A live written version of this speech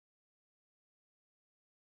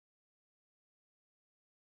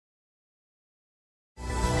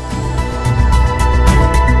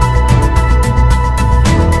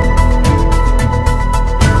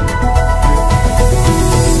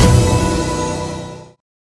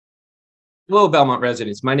Hello, Belmont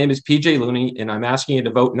residents. My name is PJ Looney, and I'm asking you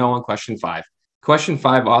to vote no on question 5. Question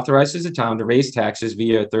 5 authorizes the town to raise taxes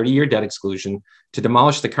via a 30-year debt exclusion to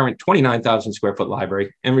demolish the current 29,000 square foot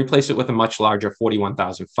library and replace it with a much larger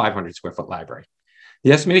 41,500 square foot library.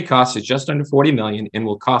 The estimated cost is just under $40 million and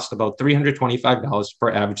will cost about $325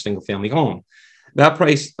 per average single family home. That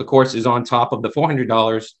price, of course, is on top of the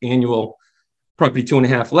 $400 annual property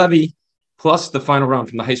 2.5 levy, plus the final round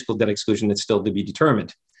from the high school debt exclusion that's still to be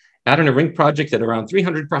determined. Add in a rink project at around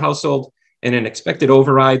 $300 per household and an expected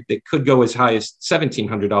override that could go as high as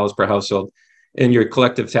 $1,700 per household, and your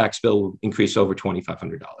collective tax bill will increase over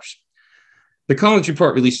 $2,500. The Collins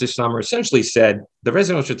report released this summer essentially said the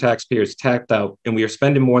residential taxpayer is tapped out and we are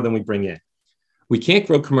spending more than we bring in. We can't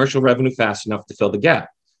grow commercial revenue fast enough to fill the gap.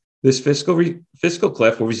 This fiscal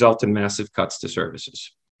cliff will result in massive cuts to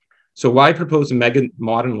services. So why propose a mega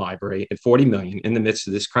modern library at $40 million in the midst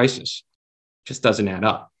of this crisis? Just doesn't add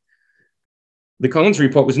up. The Collins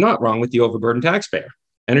report was not wrong with the overburdened taxpayer.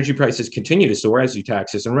 Energy prices continue to soar as do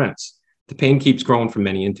taxes and rents. The pain keeps growing for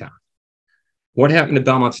many in town. What happened to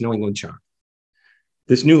Belmont's New England charm?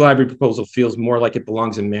 This new library proposal feels more like it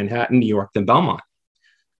belongs in Manhattan, New York than Belmont.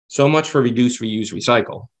 So much for reduce, reuse,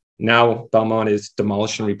 recycle. Now Belmont is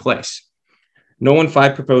demolish and replace. No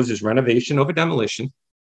 1-5 proposes renovation over demolition.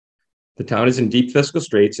 The town is in deep fiscal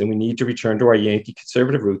straits and we need to return to our Yankee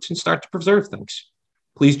conservative roots and start to preserve things.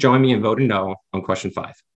 Please join me in voting no on question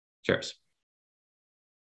 5. Cheers.